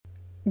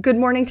Good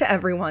morning to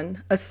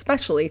everyone,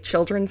 especially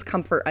children's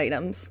comfort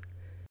items.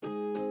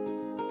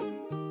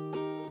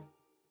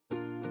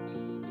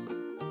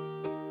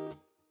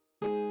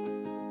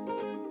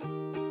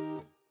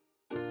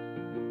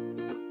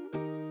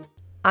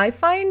 I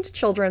find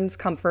children's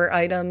comfort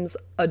items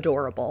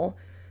adorable.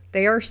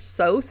 They are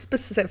so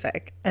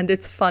specific, and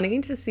it's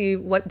funny to see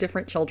what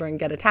different children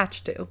get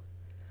attached to.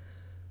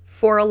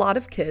 For a lot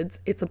of kids,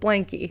 it's a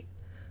blankie.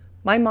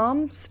 My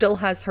mom still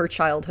has her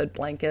childhood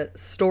blanket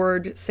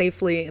stored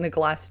safely in a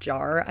glass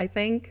jar, I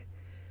think.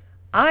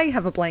 I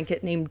have a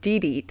blanket named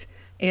Deet,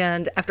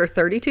 and after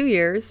 32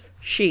 years,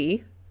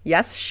 she,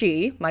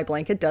 my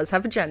blanket does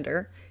have a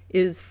gender,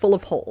 is full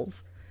of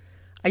holes.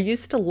 I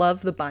used to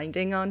love the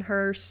binding on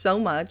her so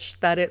much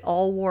that it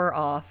all wore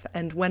off,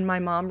 and when my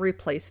mom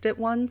replaced it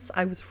once,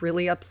 I was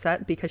really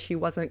upset because she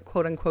wasn't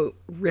quote-unquote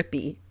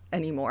rippy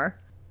anymore.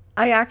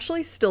 I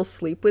actually still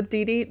sleep with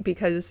Deet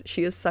because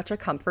she is such a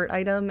comfort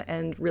item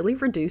and really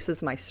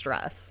reduces my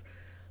stress.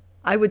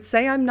 I would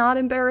say I'm not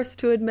embarrassed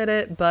to admit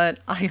it, but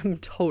I am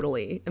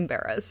totally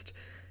embarrassed.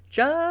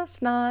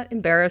 Just not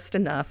embarrassed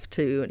enough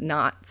to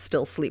not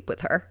still sleep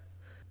with her.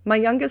 My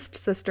youngest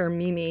sister,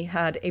 Mimi,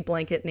 had a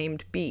blanket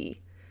named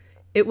Bee.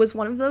 It was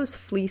one of those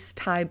fleece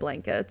tie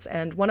blankets,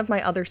 and one of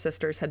my other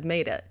sisters had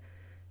made it.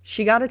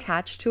 She got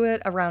attached to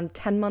it around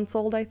 10 months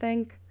old, I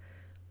think.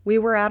 We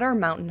were at our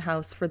mountain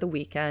house for the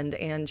weekend,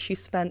 and she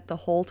spent the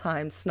whole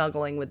time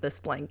snuggling with this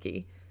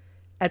blankie.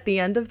 At the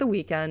end of the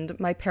weekend,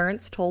 my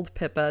parents told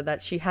Pippa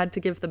that she had to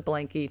give the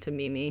blankie to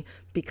Mimi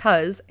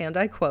because, and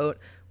I quote,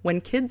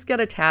 "When kids get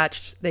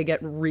attached, they get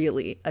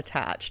really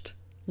attached.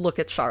 Look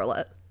at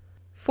Charlotte."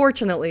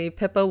 Fortunately,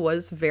 Pippa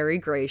was very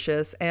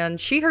gracious, and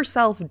she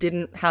herself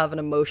didn't have an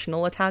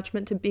emotional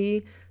attachment to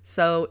Bee,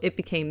 so it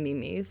became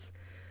Mimi's.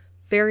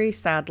 Very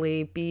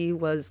sadly, Bee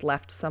was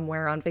left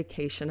somewhere on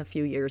vacation a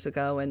few years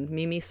ago, and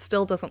Mimi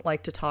still doesn't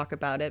like to talk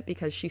about it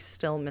because she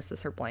still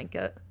misses her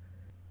blanket.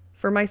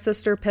 For my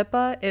sister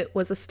Pippa, it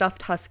was a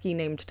stuffed husky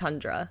named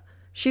Tundra.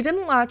 She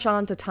didn't latch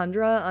on to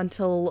Tundra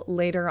until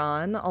later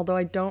on, although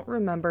I don't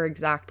remember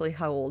exactly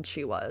how old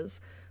she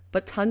was.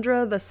 But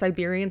Tundra, the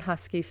Siberian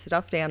husky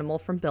stuffed animal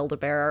from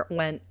Build-A-Bear,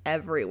 went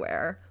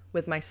everywhere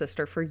with my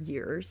sister for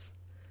years.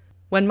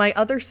 When my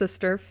other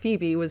sister,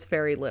 Phoebe, was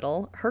very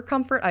little, her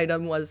comfort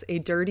item was a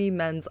dirty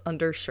men's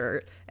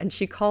undershirt, and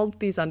she called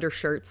these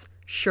undershirts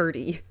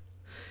shirty.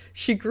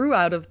 She grew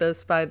out of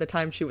this by the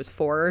time she was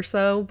 4 or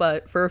so,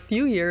 but for a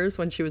few years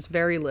when she was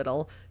very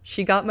little,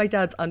 she got my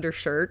dad's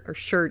undershirt, or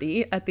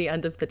shirty, at the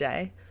end of the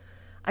day.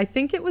 I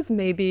think it was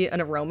maybe an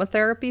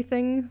aromatherapy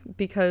thing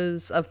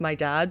because of my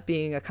dad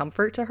being a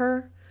comfort to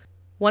her.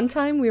 One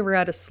time we were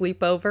at a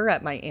sleepover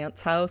at my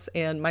aunt's house,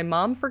 and my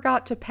mom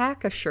forgot to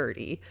pack a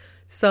shirty,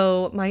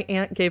 so my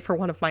aunt gave her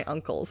one of my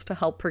uncles to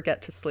help her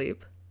get to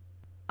sleep.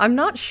 I'm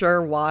not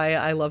sure why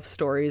I love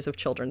stories of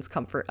children's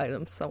comfort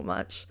items so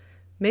much.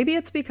 Maybe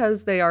it's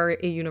because they are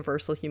a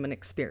universal human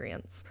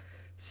experience.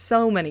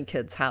 So many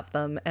kids have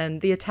them,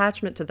 and the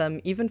attachment to them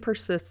even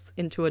persists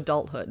into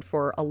adulthood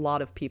for a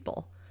lot of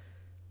people.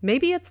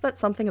 Maybe it's that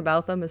something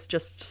about them is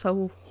just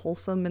so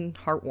wholesome and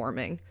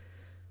heartwarming.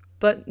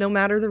 But no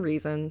matter the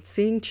reason,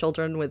 seeing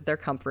children with their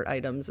comfort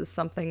items is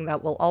something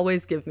that will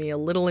always give me a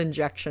little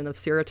injection of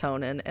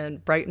serotonin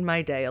and brighten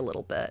my day a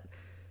little bit.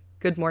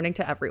 Good morning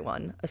to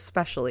everyone,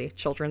 especially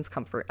children's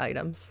comfort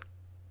items.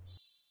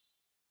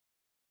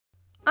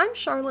 I'm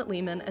Charlotte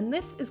Lehman, and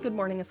this is Good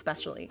Morning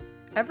Especially.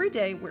 Every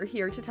day, we're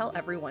here to tell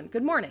everyone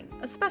good morning,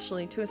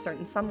 especially to a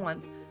certain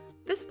someone.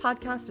 This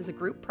podcast is a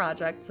group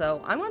project,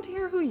 so I want to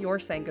hear who you're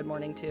saying good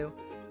morning to.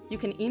 You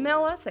can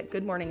email us at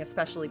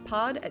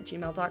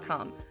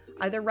goodmorningespeciallypod@gmail.com.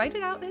 Either write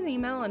it out in an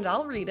email and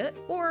I'll read it,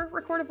 or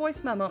record a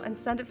voice memo and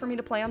send it for me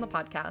to play on the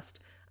podcast.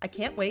 I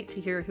can't wait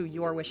to hear who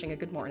you're wishing a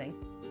good morning.